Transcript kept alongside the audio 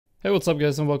Hey, what's up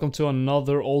guys, and welcome to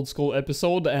another old school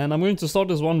episode, and I'm going to start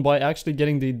this one by actually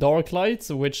getting the Dark Light,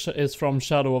 which is from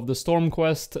Shadow of the Storm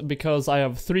quest, because I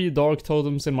have 3 Dark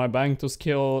Totems in my bank to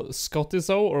kill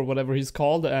Scottizo, or whatever he's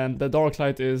called, and the Dark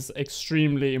Light is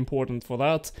extremely important for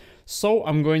that. So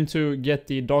I'm going to get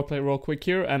the Dark Light real quick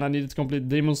here, and I need to complete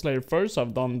Demon Slayer first, so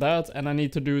I've done that, and I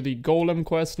need to do the Golem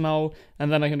quest now,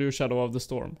 and then I can do Shadow of the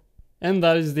Storm. And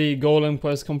that is the Golem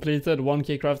quest completed,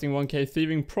 1k crafting, 1k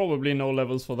thieving, probably no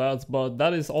levels for that, but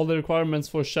that is all the requirements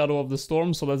for Shadow of the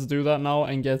Storm, so let's do that now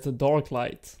and get the Dark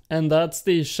Light. And that's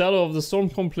the Shadow of the Storm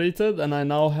completed, and I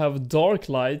now have Dark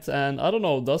Light, and I don't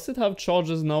know, does it have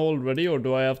charges now already, or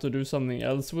do I have to do something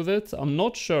else with it? I'm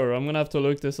not sure, I'm gonna have to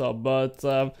look this up, but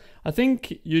I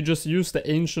think you just use the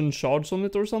Ancient Shards on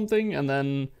it or something, and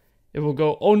then it will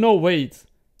go, oh no, wait,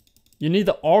 you need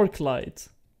the Arc Light.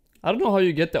 I don't know how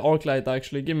you get the Arc Light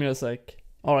actually, give me a sec.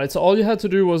 Alright, so all you had to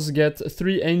do was get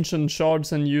 3 Ancient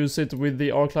Shards and use it with the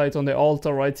Arc Light on the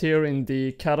altar right here in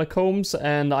the Catacombs,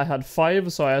 and I had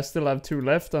 5, so I still have 2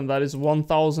 left, and that is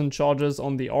 1000 charges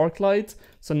on the Arc Light.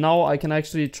 So now I can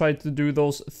actually try to do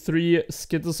those 3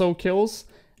 Schizoso kills,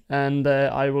 and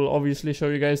I will obviously show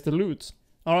you guys the loot.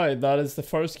 Alright, that is the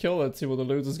first kill. Let's see what the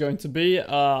loot is going to be.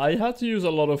 I had to use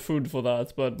a lot of food for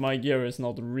that, but my gear is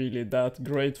not really that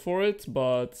great for it,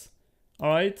 but...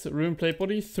 Alright, Rune Plate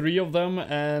Body, 3 of them,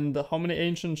 and how many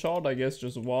Ancient Shard? I guess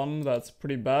just 1, that's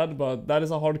pretty bad, but that is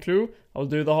a hard clue. I'll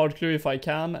do the hard clue if I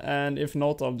can, and if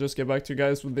not, I'll just get back to you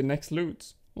guys with the next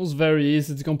loot. It was very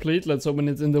easy to complete. Let's open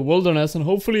it in the wilderness, and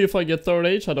hopefully if I get 3rd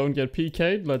H, I don't get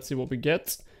PK'd. Let's see what we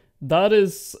get. That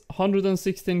is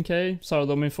 116k,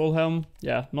 Saradomin Full Helm.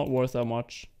 Yeah, not worth that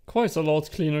much. Quite a lot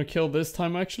cleaner kill this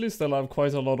time actually, still have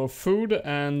quite a lot of food,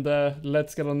 and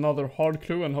let's get another hard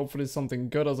clue and hopefully something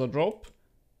good as a drop.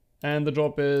 And the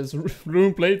drop is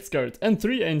Rune Plate Skirt, and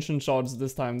 3 Ancient Shards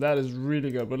this time, that is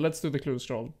really good, but let's do the clue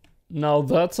scroll. Now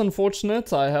that's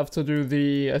unfortunate, I have to do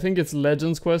the, I think it's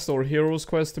Legends quest or Heroes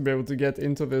quest to be able to get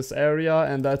into this area,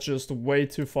 and that's just way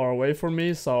too far away for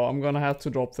me, so I'm gonna have to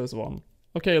drop this one.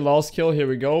 Okay, last kill, here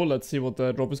we go, let's see what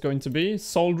the drop is going to be.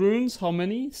 Soul Runes, how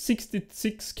many?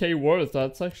 66k worth,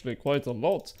 that's actually quite a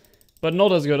lot. But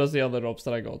not as good as the other drops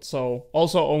that I got, so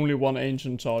also only 1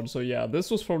 Ancient Shard, so yeah,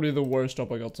 this was probably the worst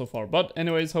drop I got so far. But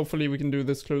anyways, hopefully we can do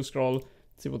this clue scroll,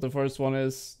 see what the first one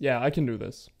is. Yeah, I can do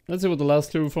this. Let's see what the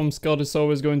last clue from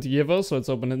Scottizo is going to give us, so let's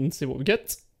open it and see what we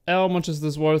get. How much is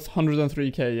this worth?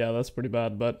 103k, yeah, that's pretty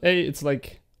bad, but hey, it's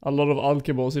like... a lot of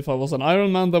Alkibos. If I was an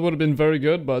Iron Man, that would have been very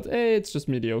good, but hey, it's just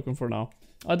mediocre for now.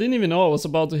 I didn't even know I was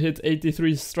about to hit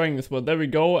 83 strength, but there we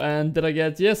go, and did I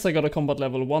get... yes, I got a combat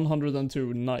level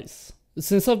 102, nice.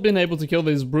 Since I've been able to kill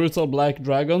these brutal black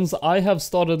dragons, I have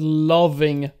started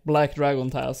loving black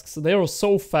dragon tasks. They are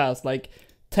so fast, like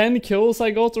 10 kills I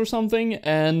got or something,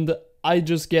 and I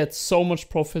just get so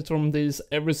much profit from these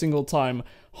every single time.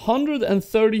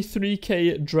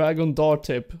 133k dragon dart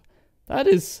tip, that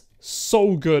is...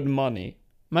 so good money.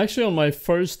 I'm actually on my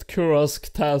first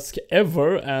Kurask task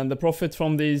ever, and the profit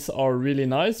from these are really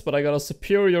nice, but I got a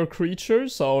superior creature,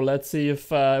 so let's see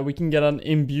if we can get an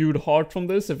imbued heart from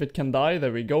this, if it can die.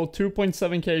 There we go,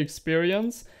 2.7k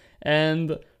experience,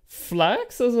 and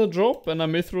Flax as a drop and a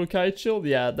Mithril Kite Shield,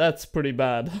 yeah, that's pretty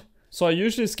bad. So I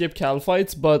usually skip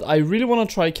Calfights, but I really want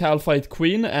to try Calfight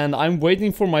Queen, and I'm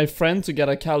waiting for my friend to get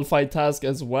a Calfight task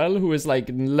as well, who is like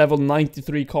level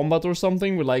 93 combat or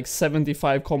something, with like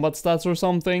 75 combat stats or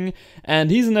something,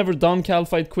 and he's never done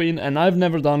Calfight Queen, and I've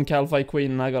never done Calfight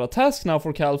Queen, and I got a task now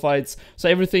for Calfights, so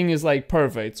everything is like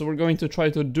perfect. So we're going to try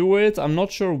to do it. I'm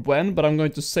not sure when, but I'm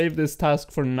going to save this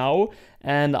task for now,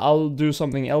 and I'll do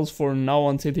something else for now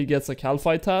until he gets a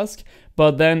Calfight task.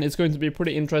 But then it's going to be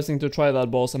pretty interesting to try that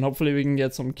boss, and hopefully we can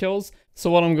get some kills. So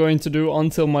what I'm going to do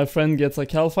until my friend gets a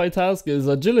Calfight task is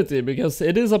agility, because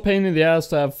it is a pain in the ass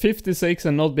to have 56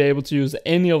 and not be able to use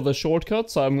any of the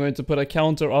shortcuts. So I'm going to put a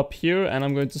counter up here, and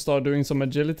I'm going to start doing some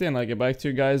agility, and I'll get back to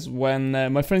you guys when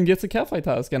my friend gets a Calfight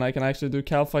task and I can actually do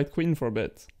Calfight Queen for a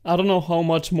bit. I don't know how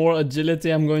much more agility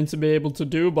I'm going to be able to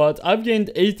do, but I've gained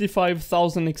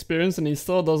 85,000 experience and he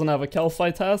still doesn't have a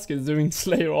Calfight task. He's doing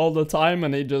Slayer all the time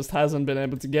and he just hasn't been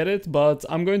able to get it, but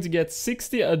I'm going to get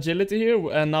 60 agility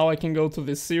here, and now I can go to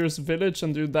the Sears village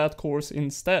and do that course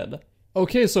instead.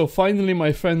 Okay, so finally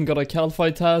my friend got a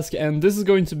Calfight task, and this is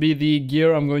going to be the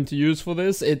gear I'm going to use for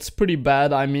this. It's pretty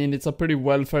bad, I mean, it's a pretty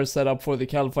welfare setup for the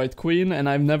Calfight Queen, and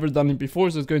I've never done it before,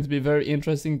 so it's going to be very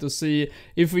interesting to see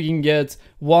if we can get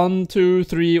 1, 2,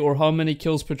 3, or how many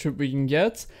kills per trip we can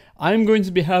get. I'm going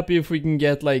to be happy if we can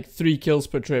get like 3 kills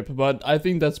per trip, but I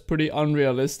think that's pretty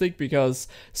unrealistic because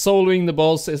soloing the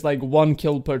boss is like 1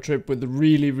 kill per trip with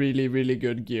really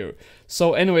good gear.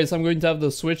 So anyways, I'm going to have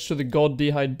the switch to the God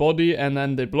D'hide body and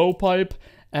then the blowpipe.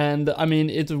 And I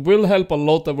mean, it will help a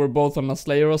lot that we're both on a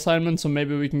Slayer assignment, so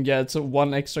maybe we can get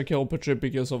 1 extra kill per trip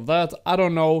because of that. I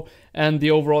don't know. And the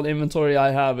overall inventory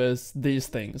I have is these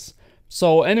things.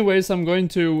 So anyways, I'm going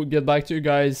to get back to you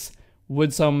guys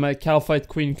with some Calfight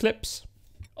Queen clips.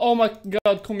 Oh my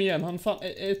god, kom igen, han fan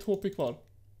ett HP kvar.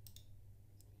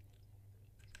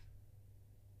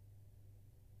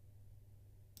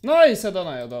 Nice, jag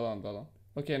dödade han.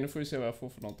 Okej, nu får vi se vad jag får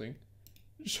för någonting.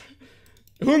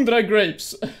 100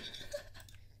 grapes!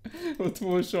 Och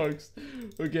 2 sharks.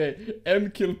 Okej,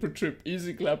 1 kill per trip,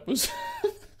 easy clappers.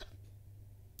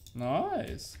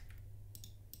 Nice.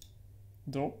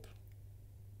 Drop.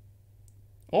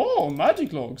 Oh,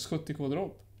 magic logs, 70k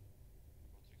drop.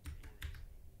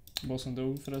 Bossen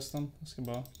dog förresten. Jag ska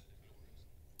bara...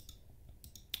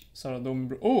 Sarah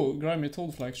dom... Oh, grimy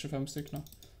told flags, 25 stycken.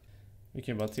 Vi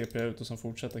kan ju bara TP ut och sen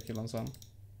fortsätta killen sen.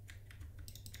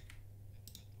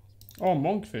 Oh,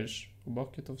 monkfish. Och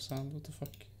bucket of sand, what the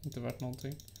fuck. Inte värt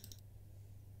någonting.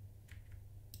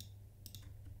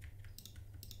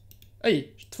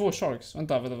 Ej, 2 sharks.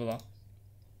 Vänta.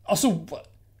 Alltså...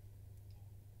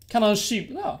 Kan han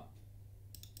chilla?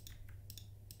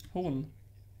 Hon.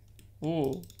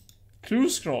 Oh. Clue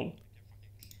scroll.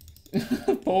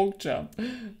 Pogchamp.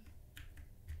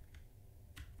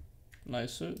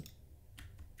 Nice.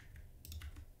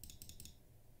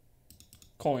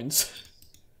 Coins.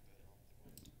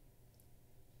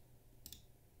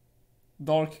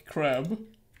 Dark crab.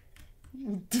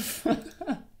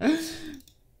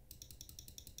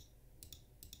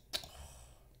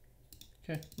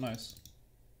 Okay, nice.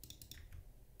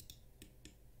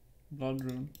 Blood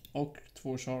rune och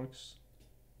 2 sharks.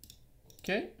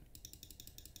 Okej.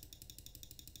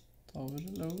 Tar vi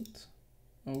det lugnt.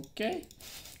 Okej.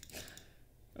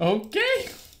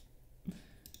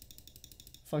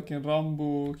 Fucking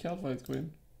Rambo Calfight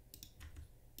Queen.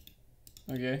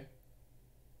 Okej.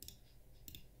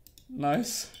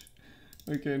 Nice.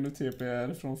 Okej, nu TP jag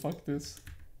härifrån faktiskt.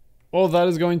 Well, that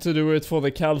is going to do it for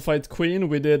the Calfight Queen.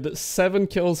 We did 7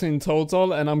 kills in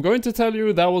total, and I'm going to tell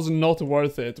you that was not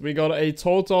worth it. We got a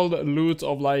total loot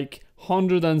of like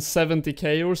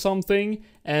 170k or something,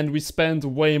 and we spent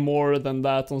way more than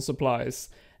that on supplies.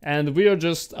 And we are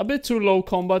just a bit too low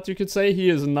combat, you could say. He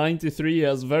is 93, he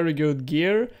has very good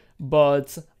gear,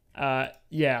 but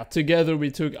yeah, together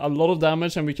we took a lot of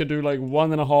damage and we could do like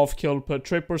 1.5 kill per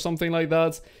trip or something like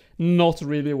that. Not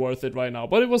really worth it right now,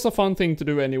 but it was a fun thing to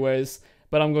do anyways.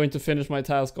 But I'm going to finish my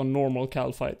task on normal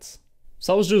cal fights.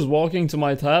 So I was just walking to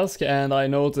my task and I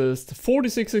noticed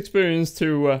 46 experience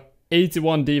to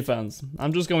 81 defense.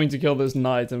 I'm just going to kill this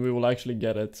knight and we will actually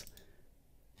get it.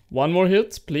 1 more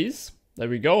hit, please. There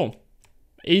we go.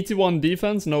 81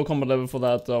 defense, no combat level for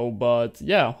that though, but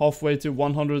yeah, halfway to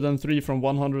 103 from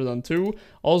 102.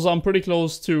 Also, I'm pretty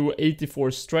close to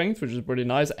 84 strength, which is pretty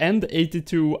nice, and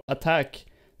 82 attack.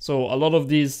 So a lot of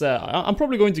these, I'm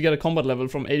probably going to get a combat level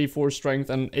from 84 strength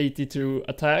and 82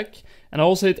 attack. And I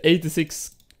also hit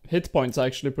 86 hit points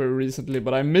actually pretty recently,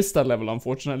 but I missed that level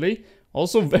unfortunately.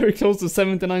 Also very close to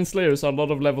 79 slayers, so a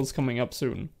lot of levels coming up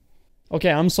soon.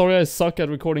 Okay, I'm sorry I suck at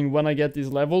recording when I get these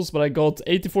levels, but I got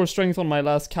 84 strength on my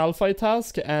last cal fight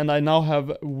task, and I now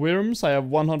have Worms. I have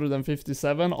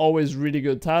 157, always really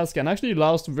good task, and actually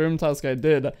last Worm task I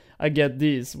did, I get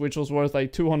these, which was worth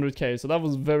like 200k, so that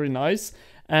was very nice.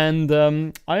 And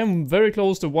I am very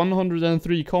close to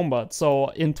 103 combat, so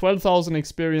in 12,000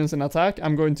 experience in attack,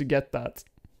 I'm going to get that.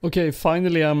 Okay,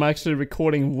 finally I'm actually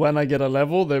recording when I get a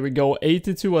level. There we go,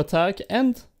 82 attack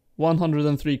and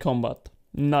 103 combat.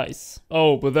 Nice.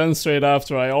 Oh, but then straight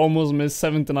after I almost missed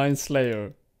 79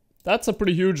 Slayer. That's a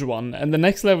pretty huge one, and the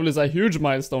next level is a huge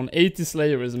milestone. 80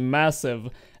 Slayer is massive,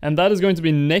 and that is going to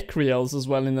be Necreals as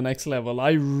well in the next level.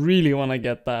 I really want to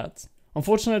get that.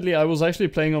 Unfortunately, I was actually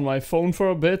playing on my phone for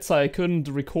a bit, so I couldn't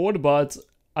record, but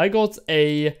I got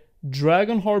a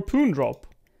Dragon Harpoon drop,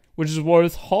 which is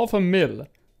worth 500,000.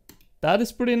 That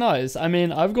is pretty nice. I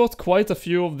mean, I've got quite a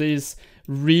few of these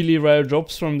really rare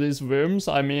drops from these worms.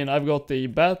 I mean, I've got the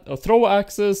throw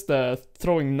axes, the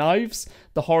throwing knives,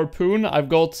 the harpoon. I've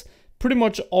got pretty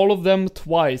much all of them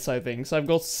twice, I think. So I've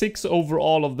got 6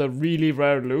 overall of the really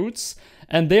rare loots.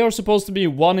 And they are supposed to be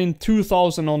 1 in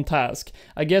 2,000 on task.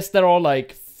 I guess there are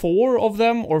like 4 of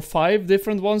them or 5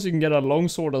 different ones. You can get a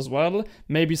longsword as well,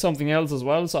 maybe something else as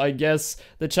well. So I guess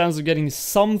the chance of getting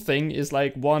something is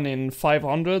like 1 in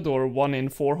 500 or 1 in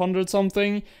 400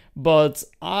 something. But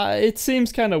it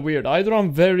seems kind of weird. Either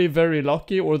I'm very, very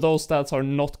lucky or those stats are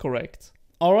not correct.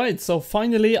 Alright, so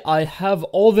finally I have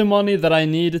all the money that I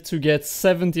need to get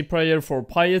 70 prayer for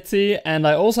piety, and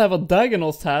I also have a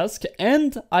Dagonoth task,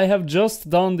 and I have just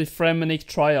done the Fremenic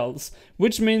trials,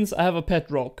 which means I have a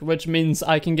pet rock, which means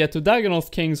I can get to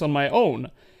Dagonoth Kings on my own.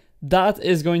 That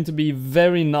is going to be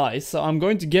very nice. So I'm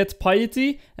going to get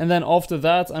piety, and then after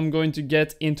that I'm going to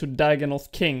get into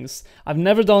Dagonoth Kings. I've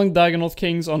never done Dagonoth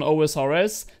Kings on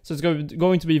OSRS, so it's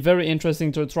going to be very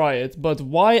interesting to try it. But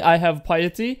why I have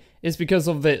piety is because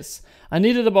of this. I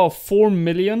needed about 4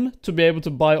 million to be able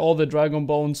to buy all the dragon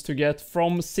bones to get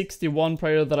from 61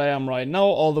 prayer that I am right now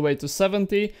all the way to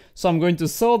 70. So I'm going to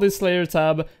sell this Slayer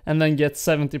tab and then get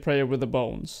 70 prayer with the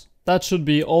bones. That should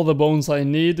be all the bones I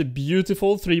need.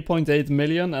 Beautiful, 3.8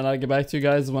 million, and I'll get back to you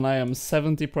guys when I am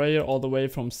 70 prayer all the way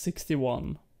from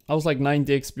 61. I was like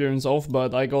 90 experience off,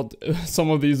 but I got some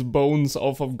of these bones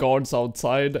off of guards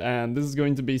outside, and this is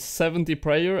going to be 70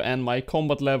 prayer, and my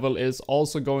combat level is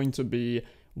also going to be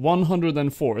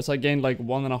 104. So I gained like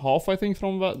 1.5 I think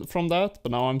from that,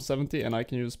 but now I'm 70 and I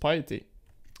can use piety.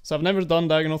 So I've never done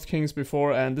Dagonoth Kings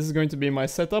before, and this is going to be my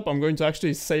setup. I'm going to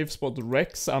actually save spot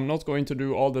Rex. I'm not going to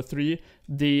do all the 3.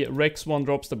 The Rex one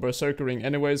drops the Berserker ring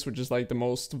anyways, which is like the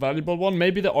most valuable one.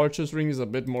 Maybe the Archer's ring is a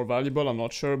bit more valuable, I'm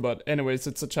not sure, but anyways,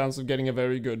 it's a chance of getting a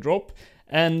very good drop.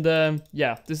 And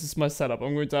yeah, this is my setup.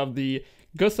 I'm going to have the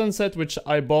Guthan set, which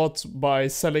I bought by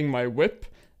selling my whip.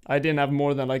 I didn't have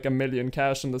more than like 1 million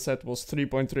cash and the set was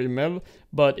 3.3 mil,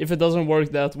 but if it doesn't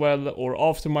work that well or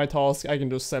after my task, I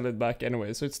can just sell it back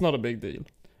anyway, so it's not a big deal.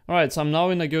 Alright, so I'm now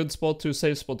in a good spot to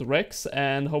save spot Rex,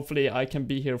 and hopefully I can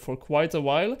be here for quite a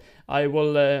while. I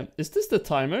will, is this the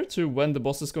timer to when the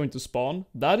boss is going to spawn?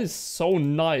 That is so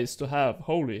nice to have,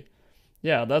 holy.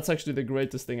 Yeah, that's actually the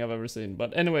greatest thing I've ever seen,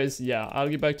 but anyways, yeah, I'll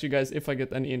get back to you guys if I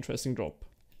get any interesting drop.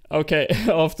 Okay,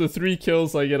 after 3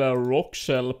 kills I get a rock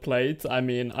shell plate. I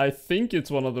mean, I think it's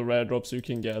one of the rare drops you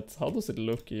can get. How does it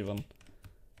look even?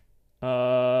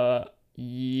 Yeah,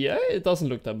 it doesn't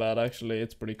look that bad actually.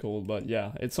 It's pretty cool, but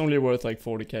yeah, it's only worth like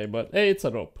 40k, but hey, it's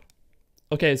a drop.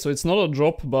 Okay, so it's not a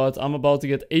drop, but I'm about to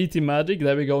get 80 magic.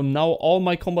 There we go. Now all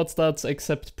my combat stats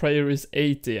except prayer is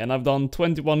 80, and I've done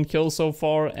 21 kills so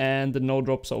far and no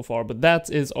drop so far, but that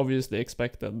is obviously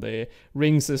expected. The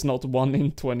rings is not 1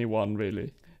 in 21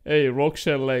 really. Hey, rock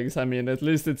shell legs, I mean, at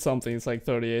least it's something, it's like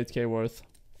 38k worth.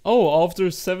 Oh,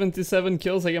 after 77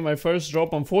 kills I get my first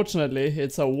drop. Unfortunately,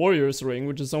 it's a warrior's ring,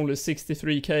 which is only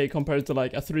 63k compared to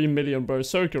like a 3 million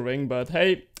berserker ring, but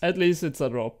hey, at least it's a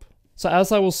drop. So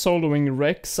as I was soloing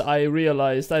Rex, I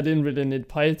realized I didn't really need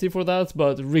piety for that,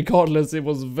 but regardless, it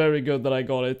was very good that I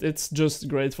got it. It's just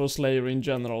great for Slayer in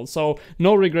general, so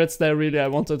no regrets there really. I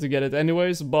wanted to get it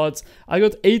anyways, but I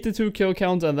got 82 kill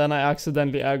count and then I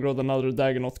accidentally aggroed another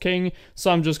Dagonoth King,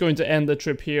 so I'm just going to end the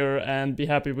trip here and be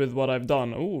happy with what I've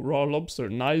done. Oh, raw lobster,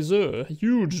 nice,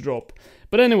 huge drop.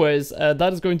 But anyways,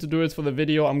 that is going to do it for the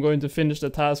video. I'm going to finish the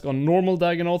task on normal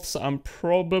Dagonoths. I'm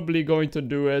probably going to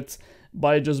do it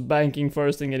by just banking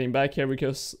first and getting back here,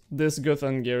 because this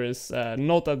Guthan gear is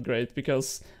not that great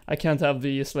because I can't have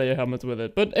the Slayer helmet with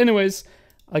it. But anyways,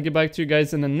 I'll get back to you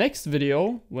guys in the next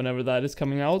video, whenever that is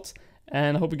coming out,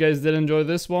 and I hope you guys did enjoy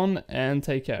this one, and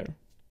take care.